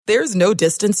There's no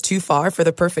distance too far for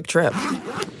the perfect trip.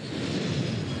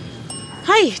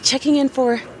 Hi, checking in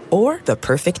for... Or the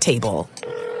perfect table.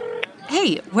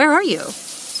 Hey, where are you?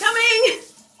 Coming!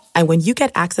 And when you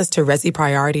get access to Resi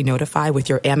Priority Notify with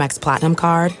your Amex Platinum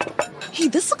card... Hey,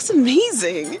 this looks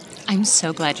amazing. I'm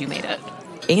so glad you made it.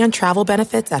 And travel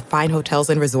benefits at fine hotels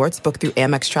and resorts booked through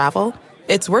Amex Travel,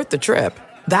 it's worth the trip.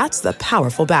 That's the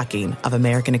powerful backing of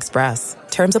American Express.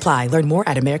 Terms apply. Learn more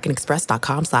at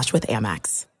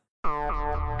americanexpress.com/withAmex.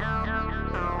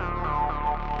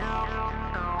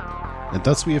 And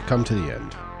thus we have come to the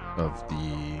end of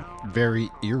the very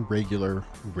irregular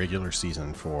regular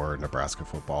season for Nebraska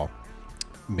football.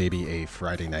 Maybe a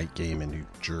Friday night game in New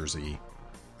Jersey,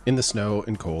 in the snow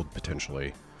and cold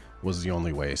potentially, was the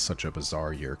only way such a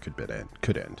bizarre year could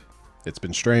end. It's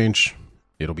been strange.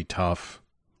 It'll be tough.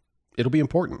 It'll be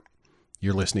important.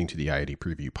 You're listening to the IAD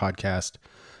Preview Podcast.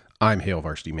 I'm Hail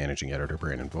Varsity Managing Editor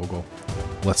Brandon Vogel.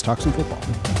 Let's talk some football.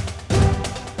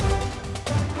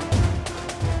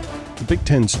 The Big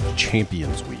Ten's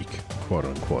Champions Week, quote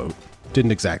unquote,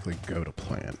 didn't exactly go to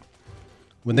plan.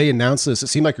 When they announced this, it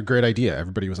seemed like a great idea.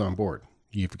 Everybody was on board.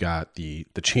 You've got the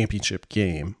championship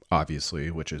game, obviously,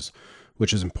 which is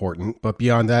important. But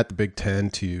beyond that, the Big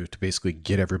Ten, to basically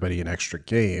get everybody an extra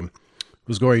game,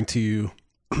 was going to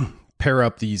pair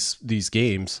up these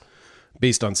games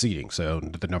based on seeding. So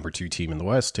the number 2 team in the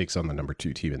West takes on the number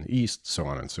 2 team in the East, so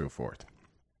on and so forth.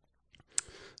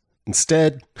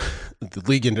 Instead, the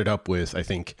league ended up with, I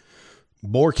think,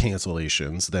 more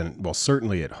cancellations than, well,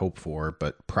 certainly it hoped for,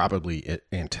 but probably it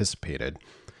anticipated.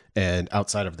 And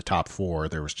outside of the top 4,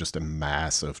 there was just a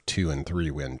mass of 2 and 3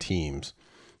 win teams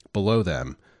below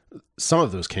them. Some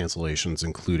of those cancellations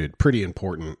included pretty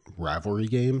important rivalry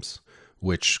games,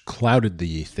 which clouded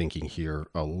the thinking here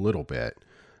a little bit.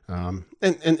 And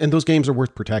those games are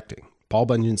worth protecting. Paul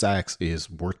Bunyan's axe is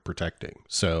worth protecting.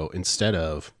 So instead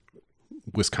of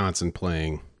Wisconsin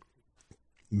playing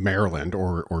Maryland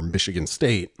or Michigan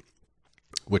State,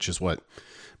 which is what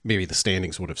maybe the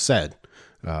standings would have said,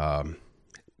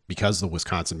 because the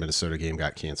Wisconsin-Minnesota game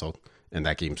got canceled, and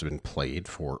that game's been played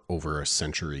for over a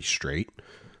century straight,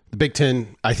 the Big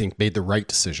Ten, I think, made the right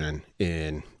decision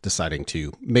in deciding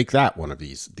to make that one of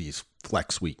these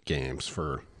flex week games,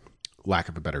 for lack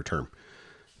of a better term.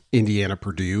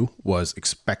 Indiana-Purdue was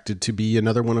expected to be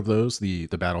another one of those, the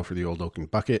battle for the Old Oaken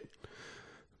Bucket.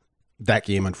 That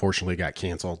game, unfortunately, got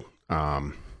canceled,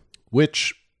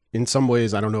 which in some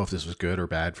ways, I don't know if this was good or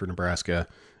bad for Nebraska.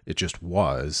 It just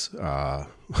was.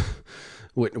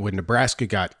 When Nebraska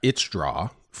got its draw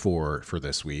for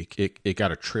this week, it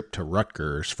got a trip to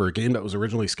Rutgers for a game that was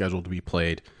originally scheduled to be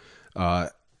played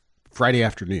Friday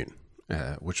afternoon,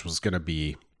 which was going to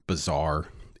be bizarre.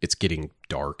 It's getting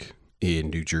dark in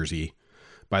New Jersey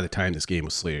by the time this game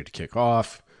was slated to kick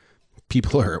off.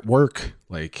 People are at work.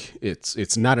 Like,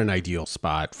 it's not an ideal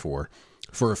spot for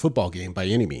a football game by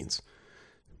any means.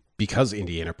 Because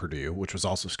Indiana-Purdue, which was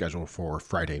also scheduled for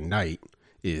Friday night,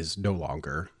 is no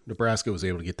longer, Nebraska was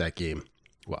able to get that game.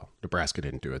 Well, Nebraska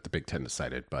didn't do it. The Big Ten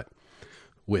decided, but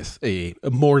with a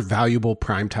more valuable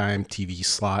primetime TV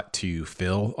slot to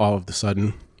fill, all of a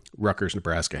sudden, Rutgers,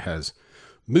 Nebraska has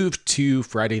moved to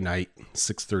Friday night,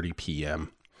 6:30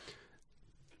 p.m.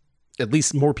 At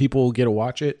least more people will get to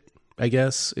watch it, I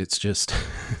guess. It's just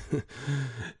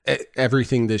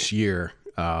everything this year.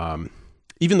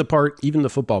 Even the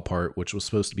football part, which was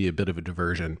supposed to be a bit of a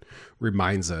diversion,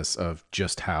 reminds us of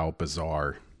just how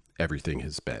bizarre everything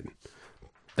has been.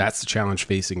 That's the challenge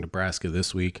facing Nebraska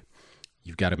this week.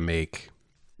 You've got to make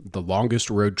the longest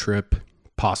road trip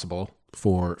possible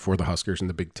for the Huskers in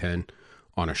the Big Ten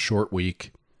on a short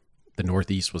week. The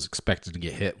Northeast was expected to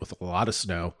get hit with a lot of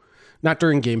snow, not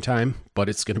during game time, but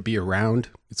it's going to be around.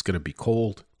 It's going to be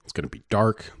cold. It's going to be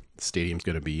dark. The stadium's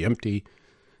going to be empty.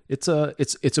 It's a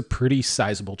pretty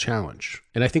sizable challenge,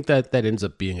 and I think that ends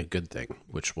up being a good thing,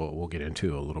 which we'll get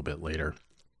into a little bit later.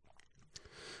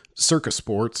 Circa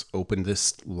Sports opened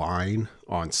this line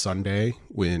on Sunday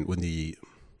when the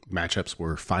matchups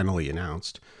were finally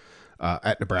announced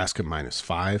at Nebraska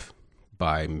 -5.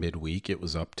 By midweek, it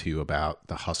was up to about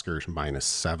the Huskers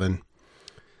 -7.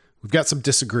 We've got some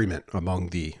disagreement among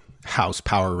the house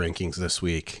power rankings this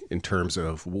week in terms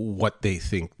of what they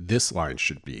think this line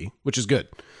should be, which is good.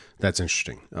 That's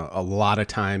interesting. A lot of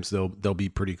times they'll be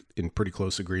pretty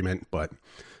close agreement, but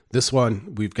this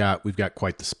one we've got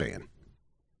quite the span.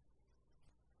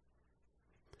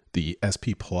 The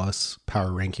SP Plus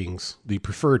power rankings, the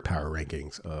preferred power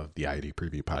rankings of the IAD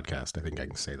Preview Podcast, I think I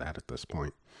can say that at this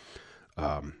point,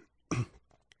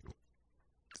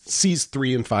 sees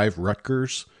 3 and 5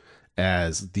 Rutgers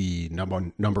as the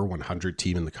number 100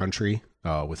 team in the country.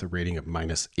 with a rating of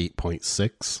minus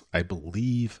 8.6. I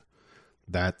believe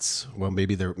that's, well,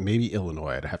 maybe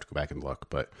Illinois. I'd have to go back and look,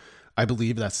 but I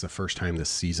believe that's the first time this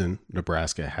season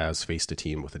Nebraska has faced a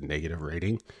team with a negative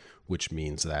rating, which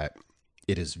means that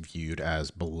it is viewed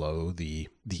as below the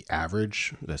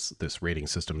average. This rating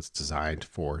system is designed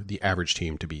for the average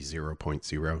team to be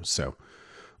 0.0. So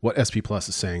what SP Plus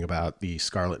is saying about the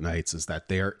Scarlet Knights is that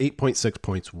they are 8.6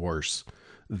 points worse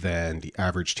than the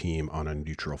average team on a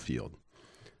neutral field.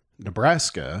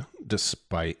 Nebraska,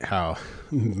 despite how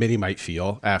many might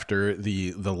feel after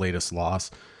the latest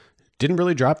loss, didn't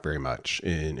really drop very much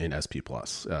in SP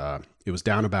Plus. It was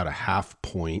down about a half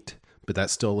point, but that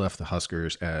still left the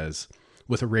Huskers as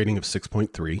with a rating of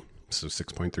 6.3, so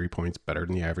 6.3 points better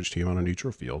than the average team on a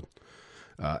neutral field,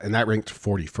 and that ranked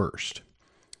 41st.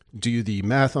 Do the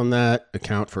math on that,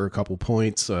 account for a couple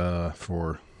points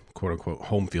for quote-unquote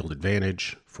home field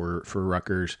advantage for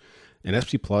Rutgers, and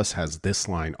SP Plus has this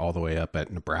line all the way up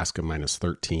at Nebraska minus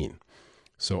 13,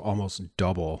 so almost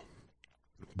double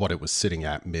what it was sitting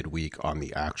at midweek on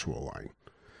the actual line.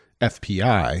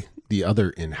 FPI, the other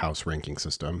in-house ranking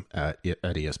system at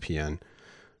ESPN,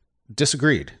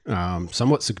 disagreed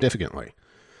somewhat significantly.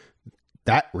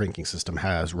 That ranking system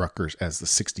has Rutgers as the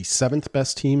 67th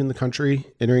best team in the country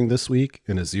entering this week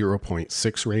and a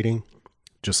 0.6 rating.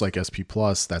 Just like SP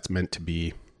Plus, that's meant to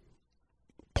be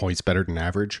points better than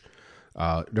average.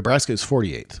 Nebraska is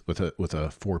 48th with a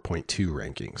 4.2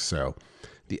 ranking. So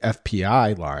the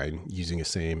FPI line using the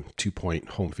same 2-point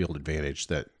home field advantage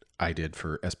that I did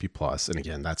for SP Plus, and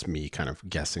again, that's me kind of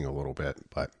guessing a little bit,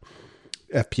 but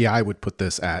FPI would put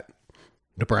this at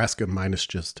Nebraska minus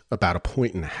just about 1.5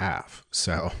 points.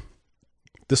 So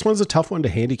this one's a tough one to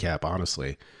handicap,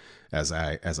 honestly, as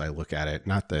I look at it.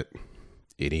 Not that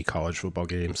any college football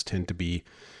games tend to be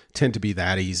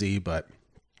that easy, but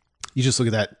you just look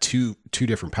at that two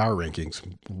different power rankings.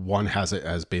 One has it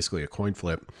as basically a coin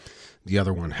flip. The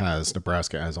other one has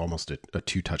Nebraska as almost a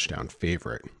 2-touchdown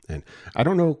favorite. And I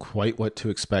don't know quite what to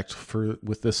expect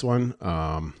with this one.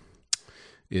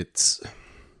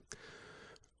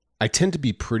 I tend to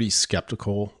be pretty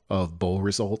skeptical of bowl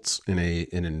results in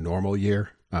a normal year.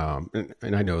 And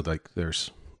I know like there's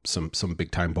some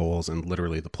big time bowls, and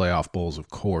literally the playoff bowls,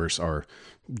 of course, are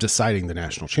deciding the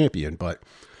national champion. But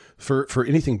for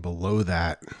anything below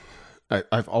that,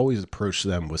 I've always approached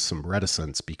them with some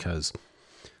reticence because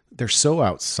they're so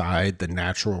outside the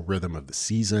natural rhythm of the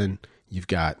season. You've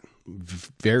got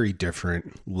very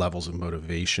different levels of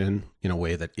motivation in a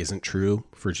way that isn't true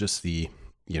for just the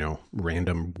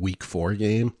random week 4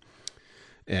 game.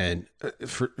 And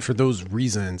for those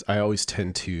reasons, I always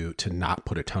tend to not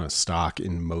put a ton of stock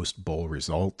in most bowl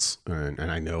results. And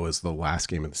I know as the last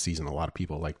game of the season, a lot of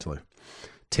people like to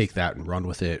take that and run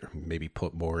with it, or maybe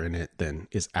put more in it than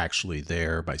is actually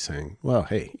there by saying, well,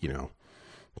 hey,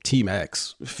 Team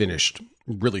X finished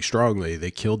really strongly.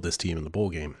 They killed this team in the bowl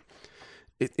game.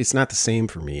 It's not the same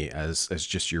for me as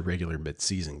just your regular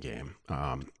midseason game,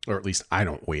 or at least I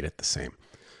don't weight it the same.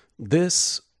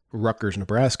 This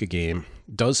Rutgers-Nebraska game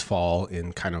does fall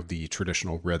in kind of the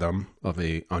traditional rhythm of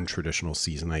a untraditional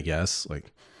season, I guess.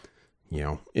 Like,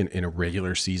 in a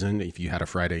regular season, if you had a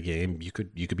Friday game, you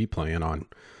could be playing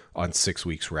on 6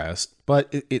 weeks rest,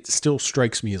 but it still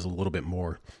strikes me as a little bit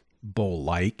more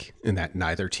bowl-like in that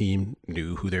neither team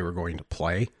knew who they were going to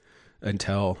play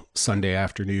until Sunday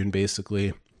afternoon,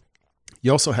 basically.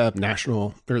 You also have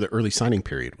the early signing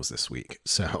period was this week,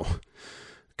 so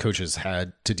coaches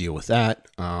had to deal with that,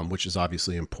 which is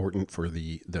obviously important for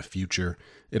the future.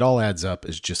 It all adds up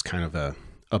as just kind of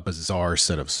a bizarre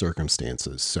set of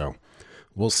circumstances. So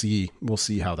we'll see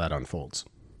how that unfolds.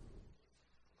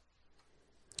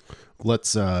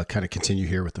 Let's kind of continue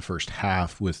here with the first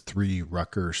half with 3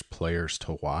 Rutgers players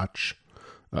to watch.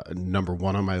 Number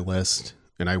 1 on my list,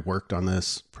 and I worked on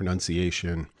this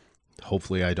pronunciation.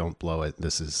 Hopefully I don't blow it.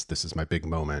 This is my big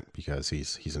moment because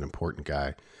he's an important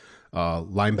guy.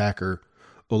 Linebacker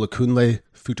Olakunle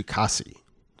Futukasi.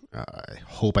 I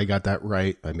hope I got that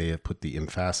right. I may have put the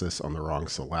emphasis on the wrong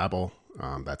syllable.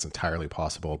 That's entirely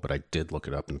possible, but I did look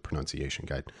it up in the pronunciation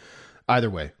guide. Either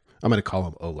way, I'm going to call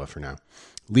him Ola for now.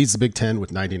 Leads the Big Ten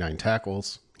with 99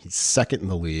 tackles. He's second in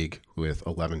the league with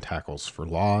 11 tackles for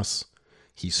loss.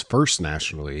 He's first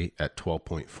nationally at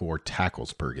 12.4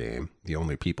 tackles per game. The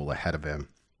only people ahead of him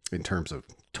in terms of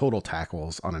total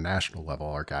tackles on a national level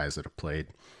are guys that have played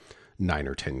 9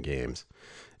 or 10 games.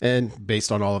 And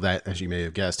based on all of that, as you may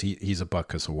have guessed, he's a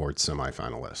Butkus Award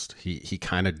semifinalist. He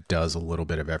kind of does a little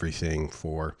bit of everything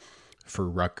for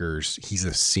Rutgers. He's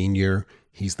a senior.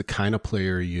 He's the kind of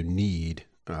player you need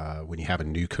when you have a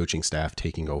new coaching staff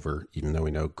taking over, even though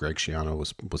we know Greg Schiano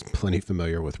was plenty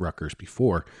familiar with Rutgers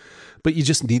before. But you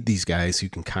just need these guys who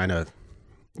can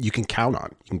you can count on.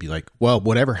 You can be like, well,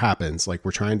 whatever happens, like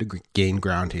we're trying to gain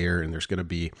ground here, and there's going to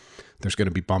be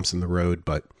bumps in the road,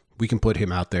 but we can put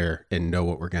him out there and know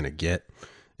what we're going to get.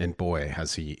 And boy,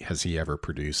 has he ever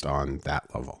produced on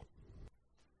that level.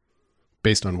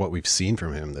 Based on what we've seen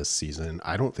from him this season,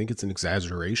 I don't think it's an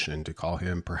exaggeration to call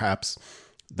him perhaps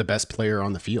the best player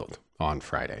on the field on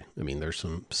Friday. I mean, there's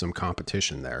some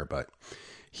competition there, but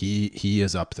he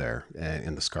is up there,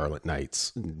 and the Scarlet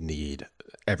Knights need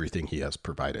everything he has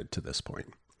provided to this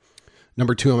point.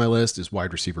 Number 2 on my list is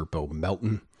wide receiver Bo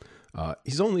Melton.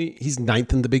 He's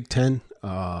ninth in the Big Ten,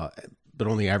 but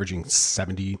only averaging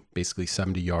 70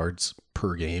 yards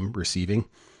per game receiving.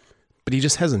 But he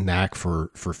just has a knack for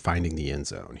finding the end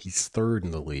zone. He's third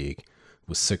in the league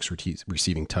with 6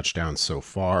 receiving touchdowns so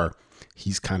far.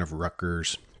 He's kind of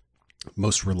Rutgers'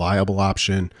 most reliable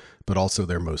option, but also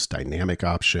their most dynamic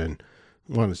option.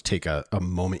 I wanted to take a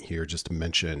moment here just to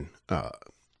mention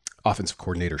offensive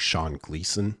coordinator Sean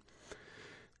Gleason.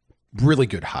 Really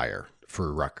good hire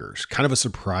for Rutgers. Kind of a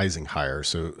surprising hire.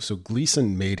 So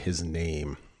Gleason made his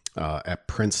name at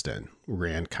Princeton,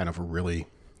 ran kind of a really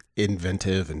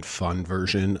inventive and fun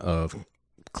version of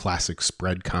classic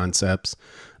spread concepts,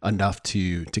 enough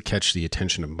to catch the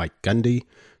attention of Mike Gundy,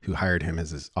 who hired him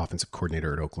as his offensive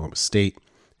coordinator at Oklahoma State.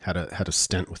 Had a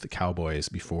stint with the Cowboys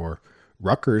before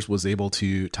Rutgers was able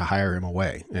to hire him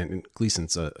away. And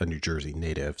Gleason's a New Jersey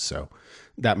native, so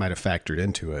that might have factored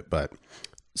into it. But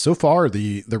so far,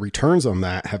 the returns on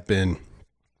that have been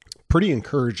pretty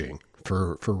encouraging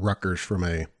for Rutgers from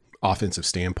a offensive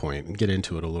standpoint, and get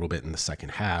into it a little bit in the second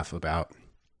half about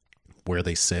where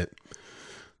they sit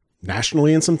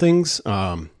nationally in some things.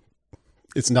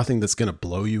 It's nothing that's going to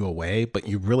blow you away, but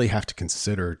you really have to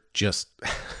consider just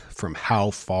from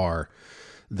how far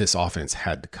this offense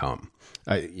had to come.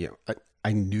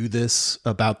 I knew this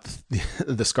about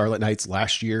the Scarlet Knights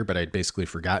last year, but I'd basically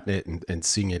forgotten it, and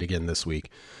seeing it again this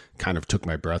week kind of took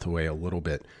my breath away a little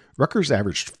bit. Rutgers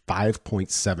averaged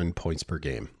 5.7 points per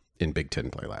game in Big Ten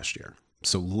play last year.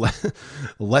 So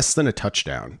less than a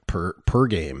touchdown per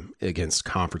game against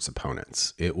conference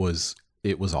opponents. It was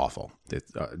awful.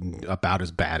 About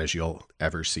as bad as you'll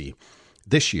ever see.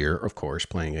 This year, of course,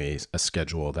 playing a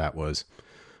schedule that was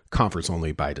conference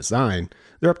only by design,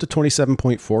 they're up to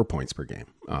 27.4 points per game.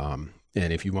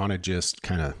 And if you want to just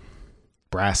kind of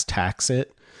brass tacks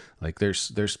it, like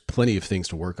there's plenty of things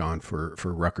to work on for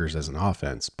Rutgers as an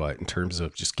offense, but in terms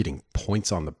of just getting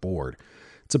points on the board,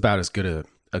 it's about as good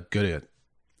a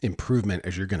improvement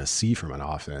as you're going to see from an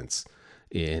offense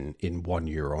in 1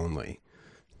 year only.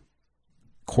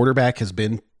 Quarterback has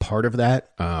been part of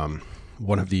that.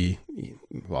 Probably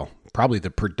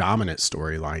the predominant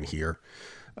storyline here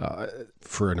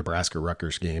for a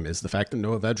Nebraska-Rutgers game is the fact that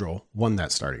Noah Vedral won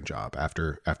that starting job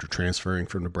after transferring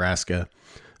from Nebraska,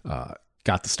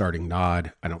 got the starting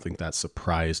nod. I don't think that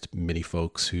surprised many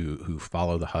folks who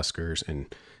follow the Huskers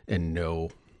and know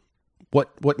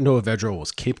what Noah Vedral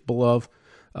was capable of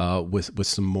with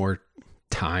some more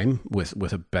time,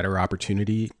 with a better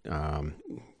opportunity,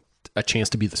 a chance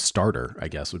to be the starter, I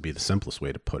guess would be the simplest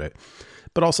way to put it.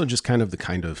 But also just kind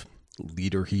of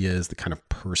leader he is, the kind of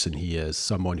person he is,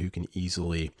 someone who can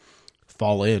easily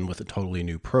fall in with a totally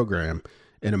new program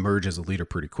and emerge as a leader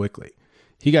pretty quickly.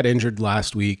 He got injured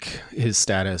last week. His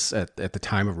status at the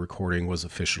time of recording was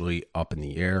officially up in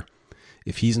the air.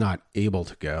 If he's not able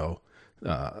to go,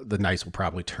 the Knights will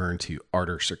probably turn to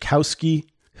Artur Sitkowski,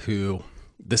 who,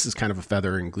 this is kind of a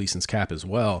feather in Gleason's cap as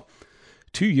well.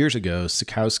 2 years ago,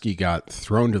 Sitkowski got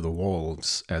thrown to the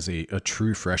wolves as a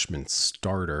true freshman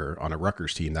starter on a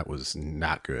Rutgers team that was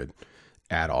not good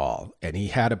at all. And he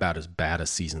had about as bad a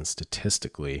season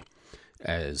statistically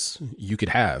as you could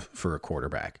have for a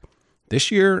quarterback.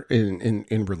 This year,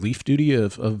 in relief duty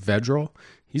of Vedral,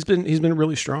 he's been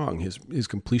really strong. His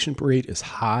completion rate is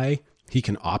high. He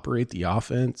can operate the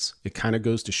offense. It kind of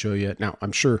goes to show you. Now,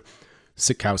 I'm sure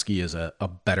Sitkowski is a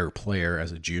better player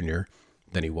as a junior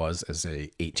than he was as a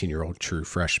 18-year-old true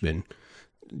freshman,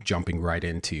 jumping right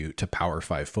into Power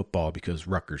 5 football because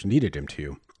Rutgers needed him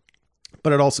to.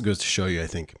 But it also goes to show you, I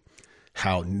think,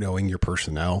 how knowing your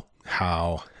personnel,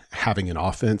 how having an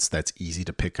offense that's easy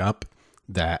to pick up,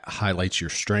 that highlights your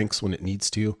strengths when it needs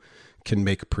to, can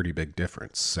make a pretty big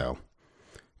difference. So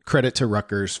credit to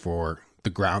Rutgers for the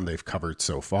ground they've covered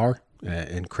so far,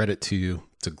 and credit to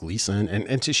Gleason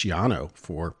and to Schiano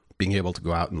for being able to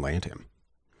go out and land him.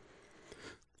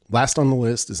 Last on the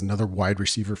list is another wide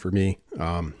receiver for me,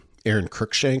 Aaron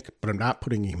Cruikshank, but I'm not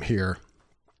putting him here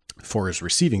for his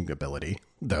receiving ability.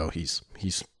 though he's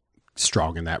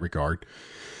strong in that regard.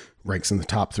 Ranks in the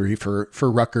top 3 for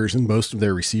Rutgers in most of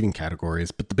their receiving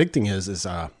categories. But the big thing is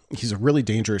he's a really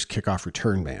dangerous kickoff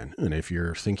return man. And if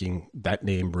you're thinking that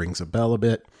name rings a bell a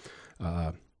bit,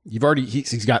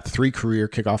 he's got 3 career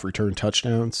kickoff return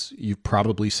touchdowns. You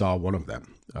probably saw one of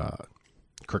them.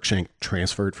 Cruikshank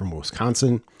transferred from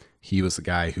Wisconsin. He was the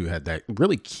guy who had that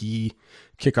really key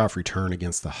kickoff return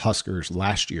against the Huskers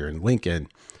last year in Lincoln,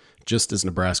 just as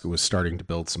Nebraska was starting to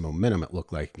build some momentum, it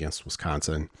looked like, against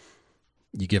Wisconsin.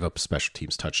 You give up a special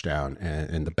teams touchdown,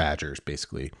 and the Badgers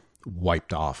basically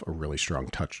wiped off a really strong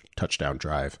touchdown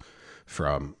drive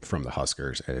from the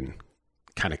Huskers and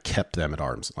kind of kept them at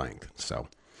arm's length. So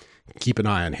keep an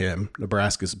eye on him.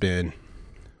 Nebraska's been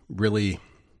really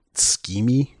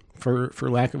schemy, for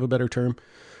lack of a better term,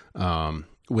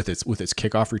 with its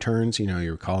kickoff returns.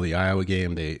 You recall the Iowa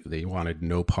game, they wanted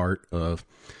no part of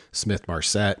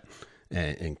Smith-Marset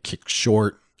and kicked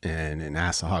short and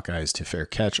asked the Hawkeyes to fair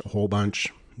catch a whole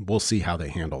bunch. We'll see how they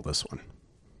handle this one.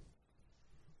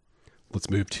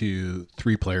 Let's move to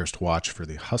 3 players to watch for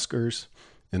the Huskers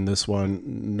in this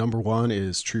one. Number 1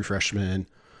 is true freshman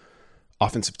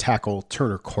offensive tackle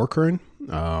Turner Corcoran.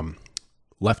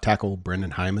 Left tackle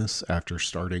Brenden Jaimes after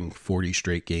starting 40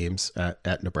 straight games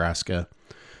at Nebraska,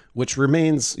 which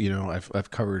remains, I've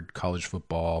covered college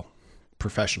football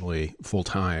professionally full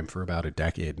time for about a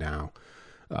decade now.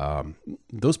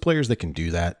 Those players that can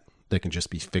do that can just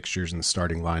be fixtures in the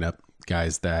starting lineup,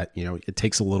 guys that, it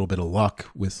takes a little bit of luck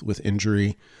with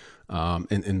injury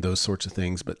and those sorts of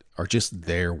things, but are just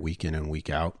there week in and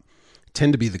week out,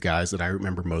 tend to be the guys that I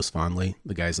remember most fondly,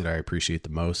 the guys that I appreciate the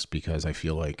most, because I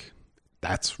feel like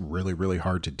that's really, really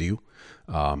hard to do.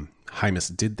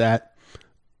 Jaimes did that.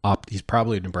 He's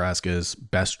probably Nebraska's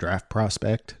best draft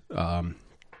prospect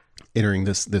entering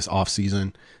this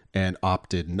offseason, and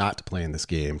opted not to play in this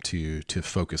game to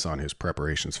focus on his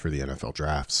preparations for the NFL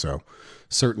draft. So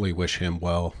certainly wish him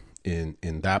well in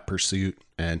that pursuit.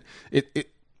 And it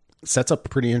sets up a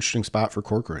pretty interesting spot for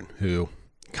Corcoran, who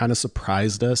kind of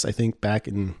surprised us, I think, back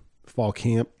in fall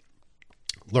camp,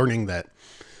 learning that,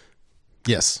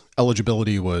 yes,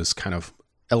 eligibility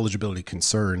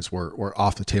concerns were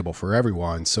off the table for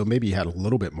everyone. So maybe he had a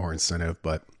little bit more incentive,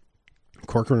 but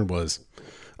Corcoran was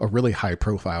a really high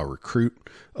profile recruit,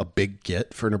 a big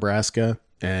get for Nebraska,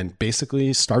 and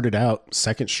basically started out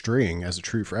second string as a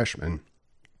true freshman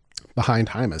behind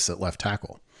Jaimes at left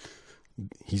tackle.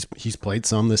 He's played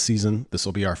some this season. This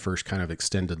will be our first kind of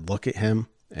extended look at him,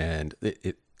 and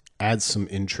it adds some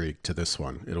intrigue to this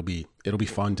one. It'll be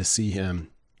fun to see him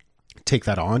take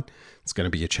that on. It's going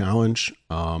to be a challenge,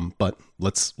 but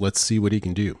let's see what he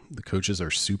can do. The coaches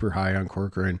are super high on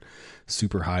Corcoran,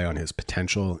 super high on his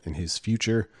potential and his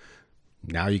future.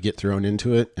 Now you get thrown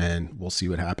into it, and we'll see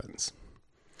what happens.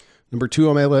 Number 2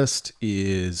 on my list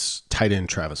is tight end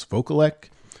Travis Vokolek.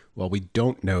 While we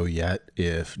don't know yet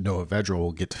if Noah Vedral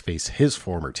will get to face his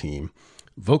former team,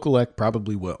 Vokolek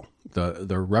probably will.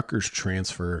 The Rutgers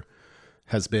transfer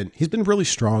he's been really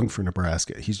strong for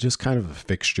Nebraska. He's just kind of a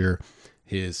fixture.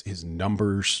 His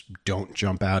numbers don't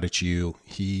jump out at you.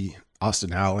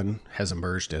 Austin Allen has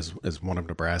emerged as one of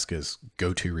Nebraska's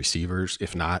go-to receivers.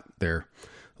 If not, they're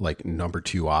like number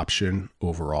 2 option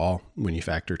overall when you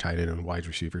factor tight end and wide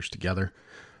receivers together.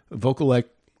 Vokolek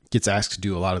gets asked to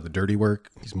do a lot of the dirty work.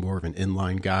 He's more of an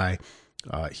inline guy.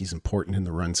 He's important in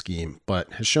the run scheme,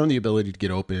 but has shown the ability to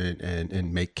get open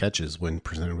and make catches when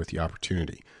presented with the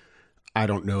opportunity. I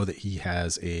don't know that he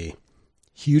has a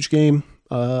huge game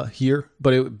here,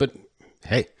 but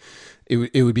hey,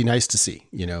 it would be nice to see.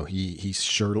 He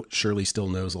surely still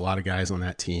knows a lot of guys on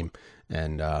that team,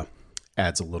 and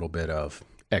adds a little bit of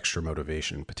extra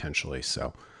motivation potentially.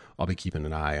 So I'll be keeping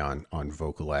an eye on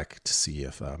Vokolek to see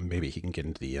if maybe he can get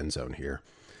into the end zone here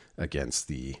against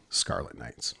the Scarlet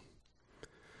Knights.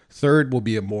 Third will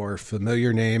be a more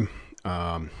familiar name,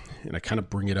 and I kind of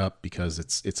bring it up because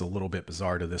it's a little bit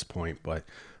bizarre to this point, but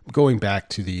going back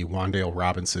to the Wan'Dale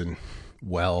Robinson,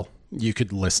 you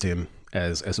could list him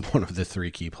as one of the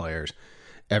 3 key players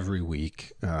every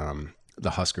week.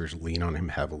 The Huskers lean on him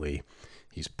heavily.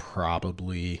 He's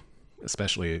probably,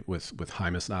 especially with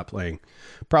Jaimes not playing,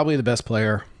 probably the best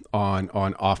player on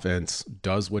offense,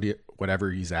 does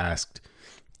whatever he's asked,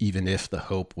 even if the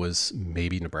hope was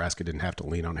maybe Nebraska didn't have to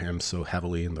lean on him so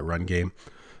heavily in the run game.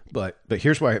 But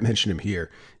here's why I mentioned him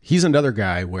here. He's another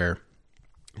guy where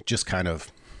just kind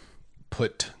of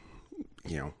put,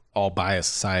 all bias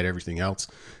aside, everything else.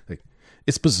 Like,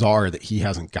 it's bizarre that he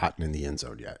hasn't gotten in the end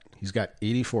zone yet. He's got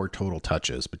 84 total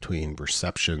touches between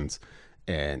receptions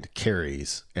and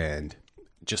carries and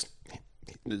just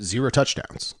 0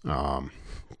 touchdowns.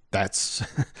 That's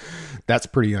that's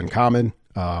pretty uncommon.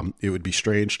 It would be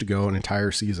strange to go an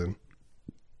entire season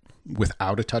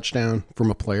without a touchdown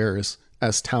from a player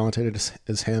as talented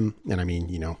as him. And I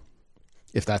mean,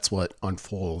 if that's what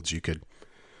unfolds, you could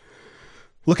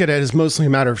look at it as mostly a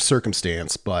matter of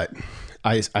circumstance. But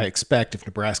I expect if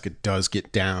Nebraska does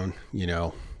get down,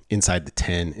 inside the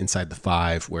 10, inside the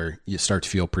 5, where you start to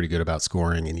feel pretty good about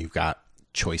scoring and you've got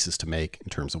choices to make in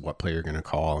terms of what play you're going to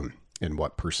call and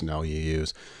what personnel you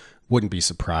use, wouldn't be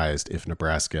surprised if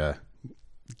Nebraska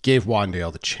gave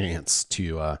Wan'Dale the chance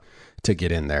to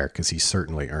get in there, because he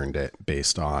certainly earned it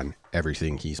based on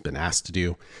everything he's been asked to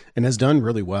do and has done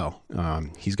really well.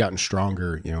 He's gotten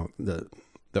stronger. The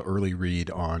early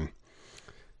read on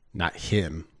not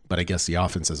him, but I guess the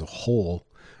offense as a whole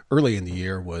early in the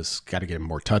year was got to get him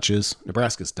more touches.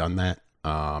 Nebraska's done that.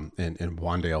 And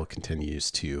Wan'Dale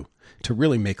continues to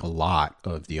really make a lot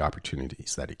of the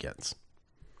opportunities that he gets.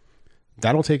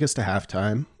 That'll take us to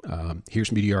halftime.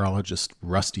 Here's meteorologist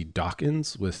Rusty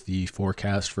Dawkins with the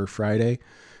forecast for Friday.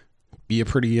 Be a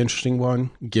pretty interesting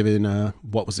one, given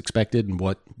what was expected and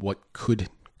what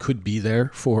could be there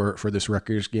for this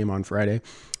Rutgers game on Friday.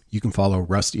 You can follow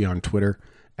Rusty on Twitter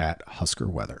at Husker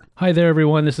Weather. Hi there,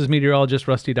 everyone. This is meteorologist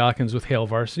Rusty Dawkins with Hail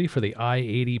Varsity for the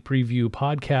I-80 Preview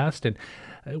Podcast.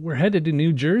 And we're headed to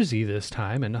New Jersey this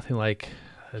time, and nothing like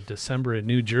December in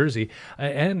New Jersey,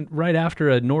 and right after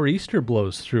a nor'easter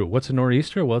blows through. What's a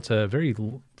nor'easter? Well, it's a very,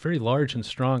 very large and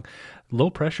strong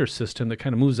low-pressure system that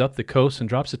kind of moves up the coast and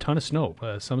drops a ton of snow.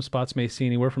 Some spots may see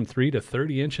anywhere from 3 to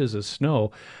 30 inches of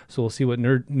snow, so we'll see what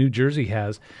New Jersey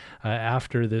has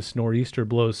after this nor'easter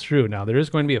blows through. Now, there is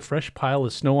going to be a fresh pile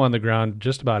of snow on the ground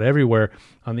just about everywhere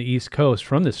on the East Coast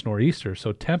from this nor'easter,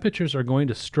 so temperatures are going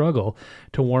to struggle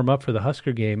to warm up for the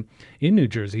Husker game in New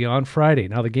Jersey on Friday.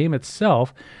 Now, the game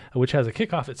itself, which has a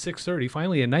kickoff at 6:30,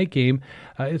 finally a night game,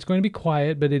 it's going to be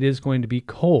quiet, but it is going to be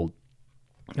cold.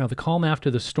 Now, the calm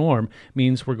after the storm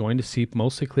means we're going to see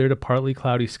mostly clear to partly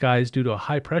cloudy skies due to a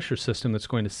high-pressure system that's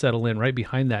going to settle in right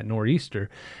behind that nor'easter,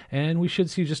 and we should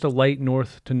see just a light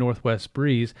north to northwest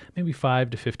breeze, maybe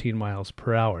 5 to 15 miles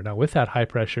per hour. Now, with that high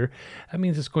pressure, that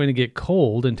means it's going to get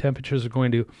cold, and temperatures are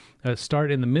going to start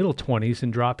in the middle 20s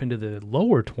and drop into the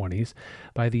lower 20s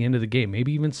by the end of the game,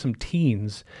 maybe even some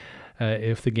teens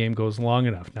if the game goes long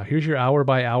enough. Now, here's your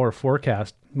hour-by-hour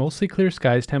forecast. Mostly clear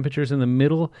skies, temperatures in the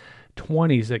middle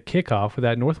 20s at kickoff with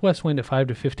that northwest wind at 5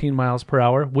 to 15 miles per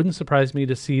hour. Wouldn't surprise me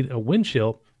to see a wind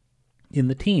chill in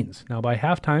the teens. Now, by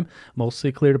halftime,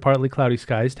 mostly clear to partly cloudy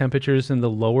skies, temperatures in the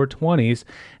lower 20s,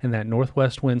 and that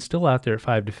northwest wind still out there at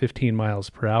 5 to 15 miles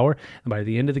per hour. And by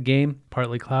the end of the game,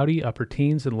 partly cloudy, upper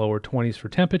teens and lower 20s for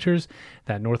temperatures.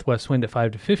 That northwest wind at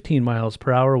 5 to 15 miles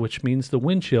per hour, which means the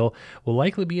wind chill will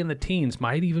likely be in the teens,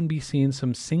 might even be seeing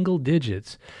some single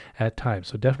digits at times.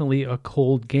 So definitely a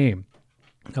cold game.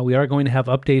 Now, we are going to have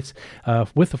updates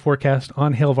with the forecast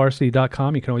on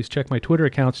hailvarsity.com. You can always check my Twitter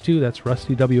accounts, too. That's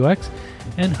RustyWX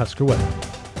and Husker Weather.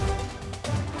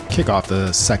 Kick off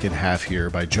the second half here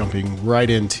by jumping right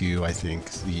into, I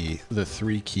think, the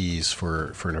three keys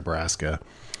for Nebraska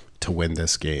to win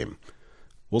this game.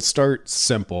 We'll start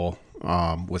simple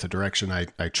with a direction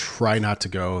I try not to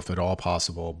go if at all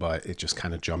possible, but it just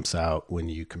kind of jumps out when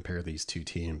you compare these two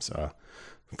teams.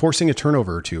 Forcing a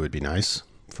turnover or two would be nice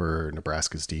for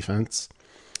Nebraska's defense.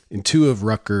 In 2 of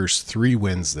Rutgers' 3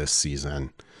 wins this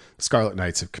season, the Scarlet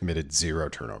Knights have committed 0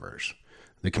 turnovers.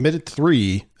 They committed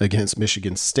 3 against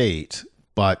Michigan State,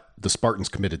 but the Spartans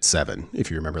committed 7,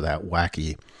 if you remember that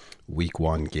wacky week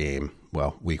 1 game.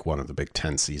 Well, week 1 of the Big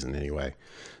Ten season anyway.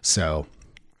 So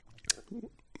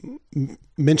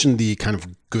mention the kind of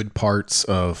good parts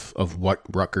of what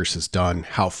Rutgers has done,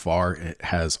 how far it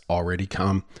has already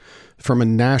come. From a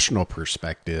national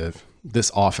perspective,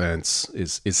 this offense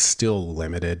is still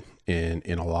limited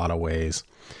in a lot of ways.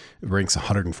 It ranks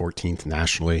 114th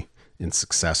nationally in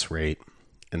success rate,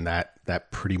 and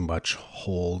that pretty much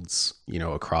holds,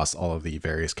 across all of the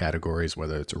various categories,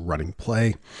 whether it's a running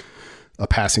play, a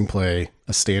passing play,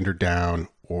 a standard down,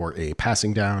 or a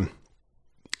passing down.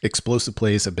 Explosive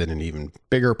plays have been an even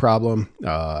bigger problem.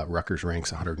 Rutgers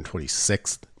ranks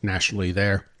 126th nationally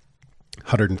there,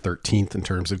 113th in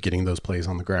terms of getting those plays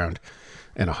on the ground,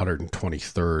 and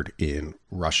 123rd in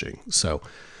rushing. So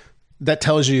that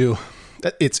tells you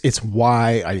that it's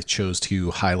why I chose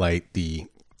to highlight the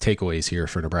takeaways here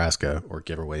for Nebraska, or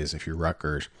giveaways if you're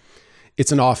Rutgers.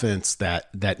 It's an offense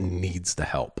that needs the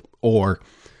help, or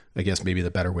I guess maybe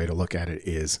the better way to look at it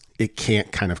is it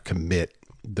can't kind of commit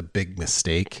the big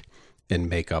mistake and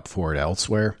make up for it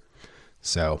elsewhere.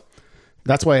 So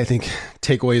That's why I think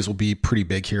takeaways will be pretty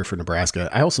big here for Nebraska.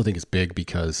 I also think it's big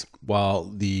because while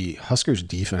the Huskers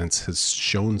defense has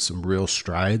shown some real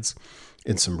strides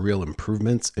and some real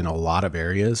improvements in a lot of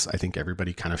areas, I think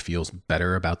everybody kind of feels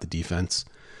better about the defense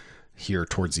here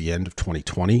towards the end of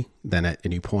 2020 than at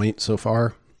any point so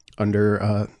far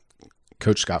under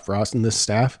Coach Scott Frost and this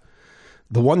staff.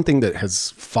 The one thing that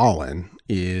has fallen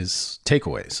is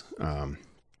takeaways.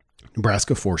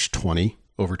 Nebraska forced 20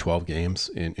 over 12 games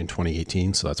in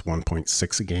 2018, so that's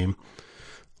 1.6 a game.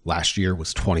 Last year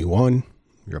was 21.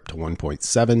 You're up to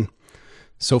 1.7.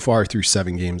 So far through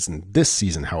 7 games in this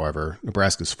season, however,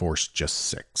 Nebraska's forced just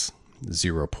 6,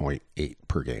 0.8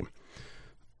 per game.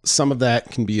 Some of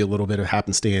that can be a little bit of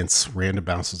happenstance, random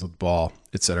bounces of the ball,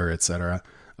 et cetera, et cetera.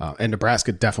 And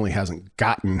Nebraska definitely hasn't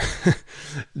gotten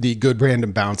the good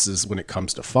random bounces when it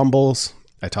comes to fumbles.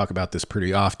 I talk about this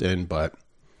pretty often, but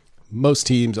most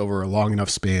teams over a long enough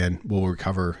span will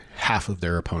recover half of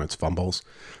their opponent's fumbles.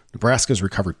 Nebraska's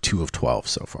recovered 2 of 12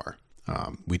 so far.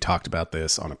 We talked about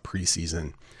this on a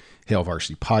preseason Hail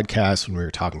Varsity podcast when we were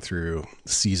talking through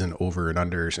the season over and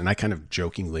unders, and I kind of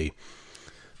jokingly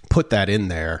put that in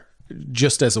there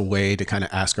just as a way to kind of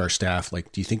ask our staff,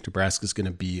 like, do you think Nebraska's going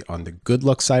to be on the good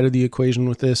luck side of the equation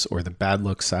with this or the bad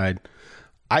luck side?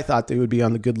 I thought they would be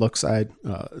on the good luck side.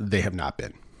 They have not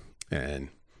been. And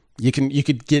you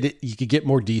could get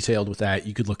more detailed with that.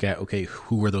 You could look at, okay,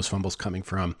 who are those fumbles coming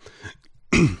from?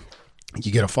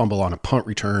 You get a fumble on a punt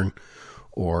return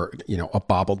or, a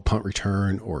bobbled punt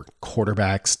return, or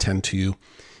quarterbacks tend to,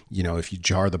 if you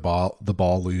jar the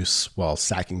ball loose while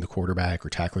sacking the quarterback or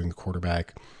tackling the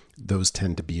quarterback, those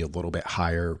tend to be a little bit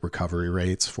higher recovery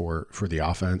rates for the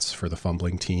offense, for the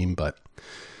fumbling team. But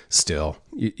still,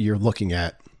 you're looking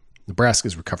at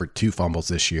Nebraska's recovered 2 fumbles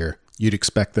this year. You'd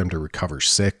expect them to recover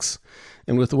 6.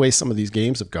 And with the way some of these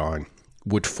games have gone,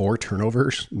 would 4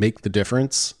 turnovers make the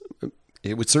difference?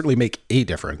 It would certainly make a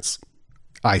difference,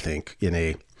 I think, in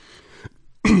a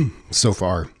so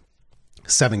far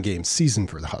 7-game season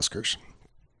for the Huskers.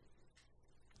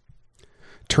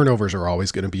 Turnovers are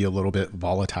always going to be a little bit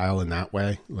volatile in that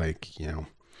way. Like,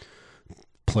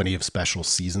 plenty of special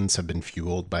seasons have been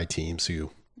fueled by teams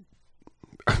who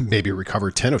maybe recover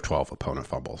 10 of 12 opponent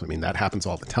fumbles. I mean, that happens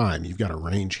all the time. You've got a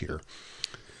range here.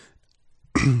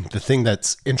 The thing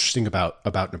that's interesting about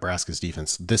Nebraska's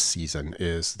defense this season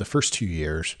is the first 2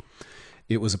 years,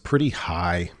 it was a pretty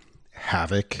high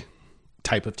havoc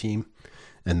type of team,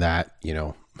 and that,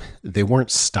 they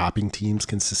weren't stopping teams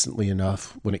consistently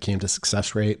enough when it came to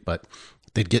success rate, but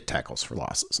they'd get tackles for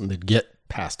losses, and they'd get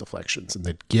pass deflections, and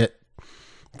they'd get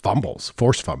fumbles,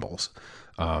 forced fumbles.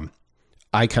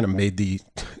 I kind of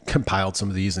compiled some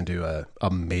of these into a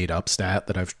made up stat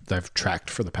that I've tracked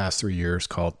for the past 3 years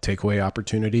called takeaway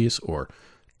opportunities, or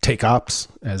take ops,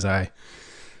 as I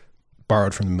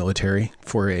borrowed from the military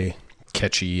for a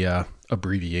catchy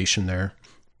abbreviation there.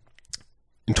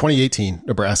 In 2018,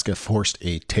 Nebraska forced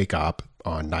a take op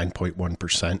on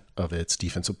 9.1% of its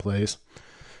defensive plays.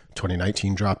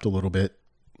 2019 dropped a little bit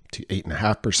to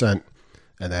 8.5%.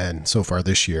 And then so far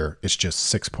this year, it's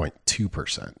just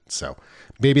 6.2%. So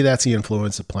maybe that's the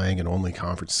influence of playing an only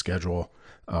conference schedule.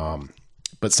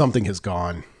 But something has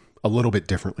gone a little bit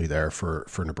differently there for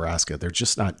Nebraska. They're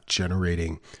just not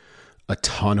generating a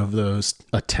ton of those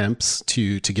attempts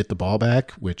to get the ball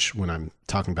back, which when I'm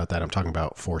talking about that, I'm talking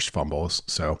about forced fumbles.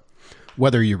 So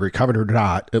whether you recovered or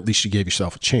not, at least you gave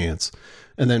yourself a chance.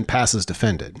 And then passes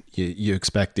defended. You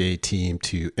expect a team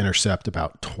to intercept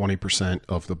about 20%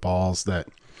 of the balls that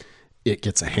it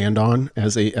gets a hand on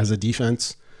as a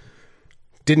defense.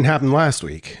 Didn't happen last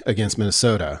week against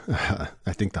Minnesota.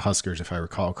 I think the Huskers, if I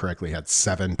recall correctly, had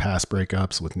 7 pass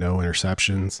breakups with no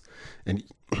interceptions. And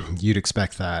you'd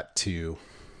expect that to,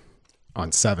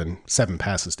 on seven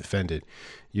passes defended,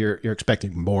 you're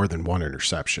expecting more than 1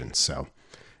 interception. So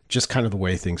just kind of the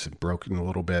way things have broken a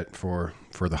little bit for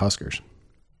the Huskers.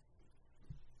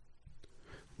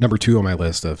 Number 2 on my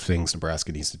list of things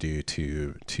Nebraska needs to do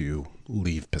to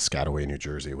leave Piscataway, New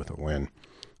Jersey with a win.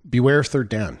 Beware third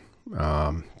down.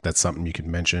 That's something you could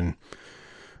mention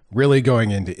really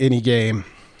going into any game.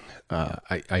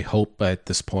 I hope at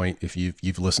this point, if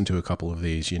you've listened to a couple of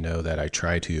these, you know that I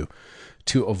try to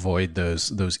avoid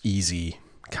those easy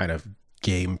kind of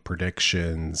game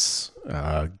predictions,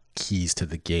 keys to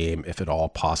the game, if at all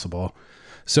possible.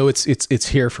 So it's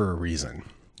here for a reason.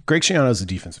 Greg Schiano is a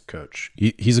defensive coach.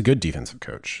 He's a good defensive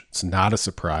coach. It's not a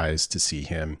surprise to see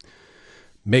him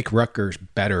make Rutgers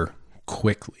better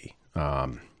quickly.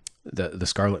 The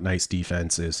Scarlet Knights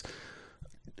defense is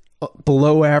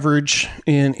below average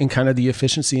in kind of the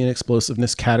efficiency and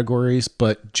explosiveness categories,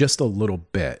 but just a little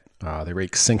bit. They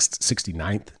rank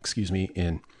 69th,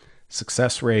 in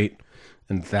success rate,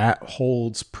 and that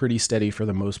holds pretty steady for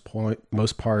the most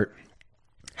part.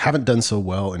 Haven't done so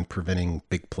well in preventing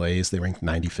big plays. They rank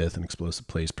 95th in explosive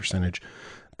plays percentage,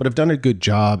 but have done a good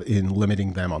job in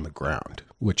limiting them on the ground,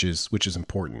 which is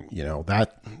important. You know,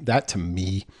 that to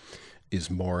me is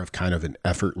more of kind of an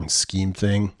effort and scheme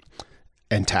thing,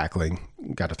 and tackling,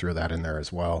 got to throw that in there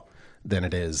as well, than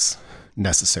it is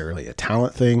necessarily a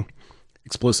talent thing.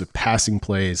 Explosive passing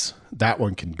plays, that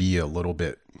one can be a little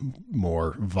bit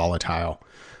more volatile.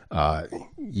 You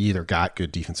either got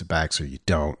good defensive backs or you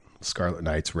don't. Scarlet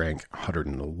Knights rank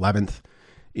 111th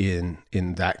in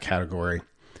that category.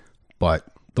 But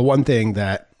the one thing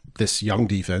that this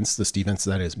defense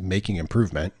that is making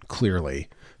improvement clearly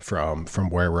from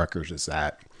where Rutgers is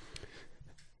at,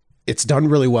 it's done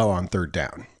really well on third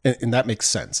down. And that makes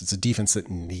sense. It's a defense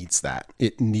that needs that.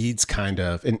 It needs kind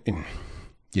of, and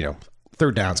you know,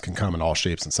 third downs can come in all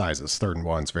shapes and sizes. 3rd and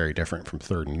 1 is very different from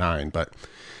 3rd and 9, but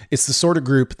it's the sort of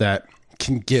group that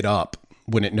can get up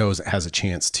when it knows it has a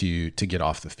chance to get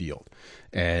off the field.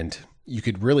 And you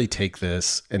could really take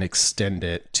this and extend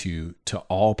it to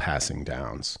all passing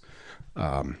downs.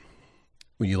 When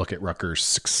you look at Rutgers'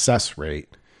 success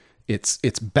rate, it's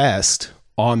best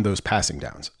on those passing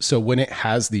downs. So when it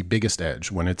has the biggest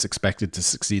edge, when it's expected to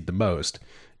succeed the most,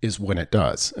 is when it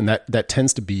does. And that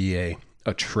tends to be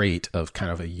a trait of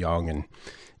kind of a young and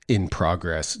in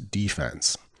progress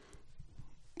defense.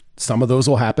 Some of those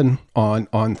will happen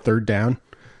on third down.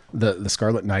 The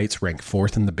Scarlet Knights rank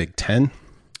 4th in the Big Ten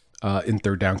in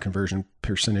third down conversion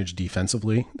percentage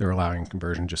defensively. They're allowing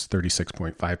conversion just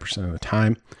 36.5% of the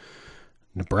time.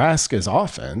 Nebraska's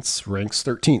offense ranks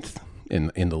 13th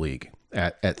in the league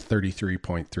at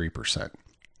 33.3%.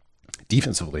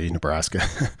 Defensively, Nebraska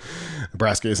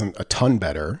isn't a ton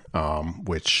better,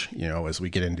 which, you know, as we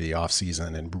get into the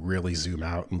offseason and really zoom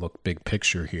out and look big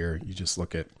picture here, you just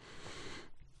look at,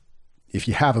 if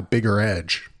you have a bigger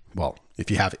edge, well, if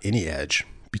you have any edge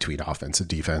between offense and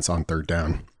defense on third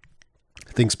down,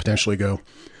 things potentially go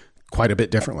quite a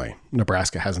bit differently.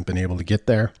 Nebraska hasn't been able to get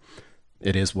there.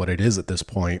 It is what it is at this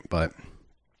point, but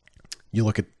you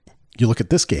look at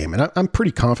this game, and I'm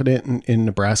pretty confident in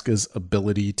Nebraska's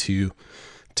ability to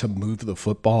move the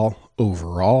football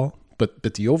overall,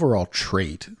 but the overall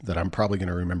trait that I'm probably going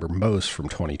to remember most from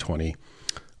 2020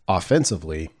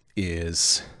 offensively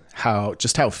is how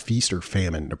feast or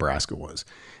famine Nebraska was.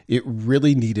 It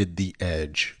really needed the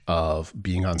edge of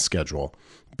being on schedule,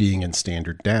 being in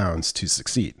standard downs to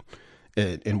succeed.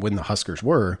 And when the Huskers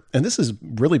were, and this has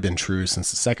really been true since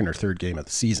the second or third game of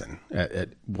the season, at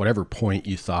whatever point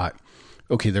you thought,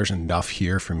 okay, there's enough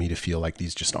here for me to feel like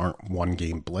these just aren't one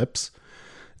game blips.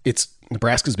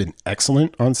 Nebraska's been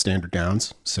excellent on standard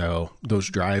downs. So those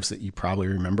drives that you probably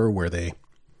remember where they,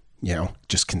 you know,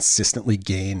 just consistently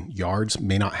gain yards,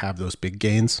 may not have those big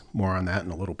gains, more on that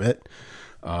in a little bit,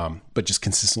 but just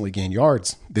consistently gain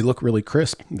yards. They look really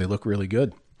crisp. They look really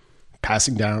good.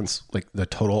 Passing downs, like the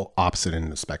total opposite end of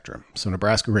the spectrum. So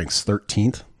Nebraska ranks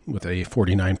 13th with a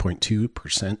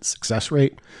 49.2% success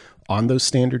rate on those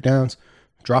standard downs,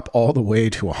 drop all the way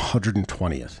to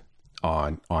 120th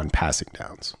on passing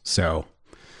downs. So,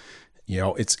 you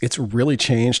know, it's really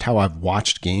changed how I've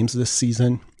watched games this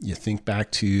season. You think back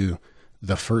to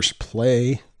the first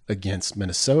play against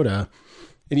Minnesota,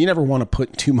 and you never want to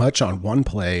put too much on one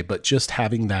play, but just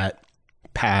having that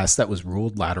pass that was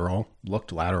ruled lateral,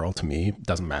 looked lateral to me,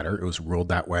 doesn't matter, it was ruled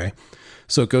that way.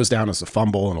 So it goes down as a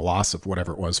fumble and a loss of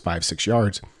whatever it was, 5-6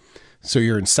 yards. So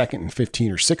you're in 2nd and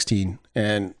 15 or 16.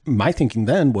 And my thinking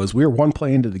then was we were one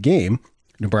play into the game.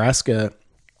 Nebraska,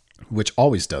 which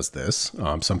always does this,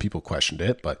 some people questioned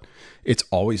it, but it's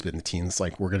always been the team that's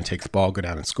like, we're going to take the ball, go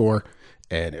down and score,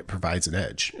 and it provides an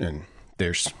edge. And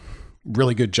there's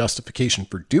really good justification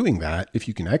for doing that if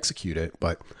you can execute it.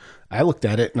 But I looked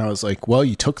at it and I was like, well,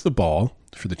 you took the ball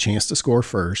for the chance to score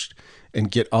first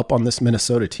and get up on this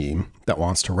Minnesota team that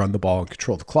wants to run the ball and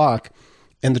control the clock,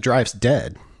 and the drive's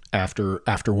dead after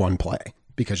one play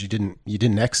because you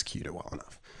didn't execute it well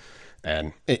enough.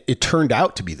 And it turned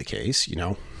out to be the case. You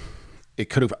know, it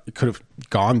could have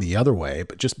gone the other way,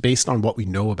 but just based on what we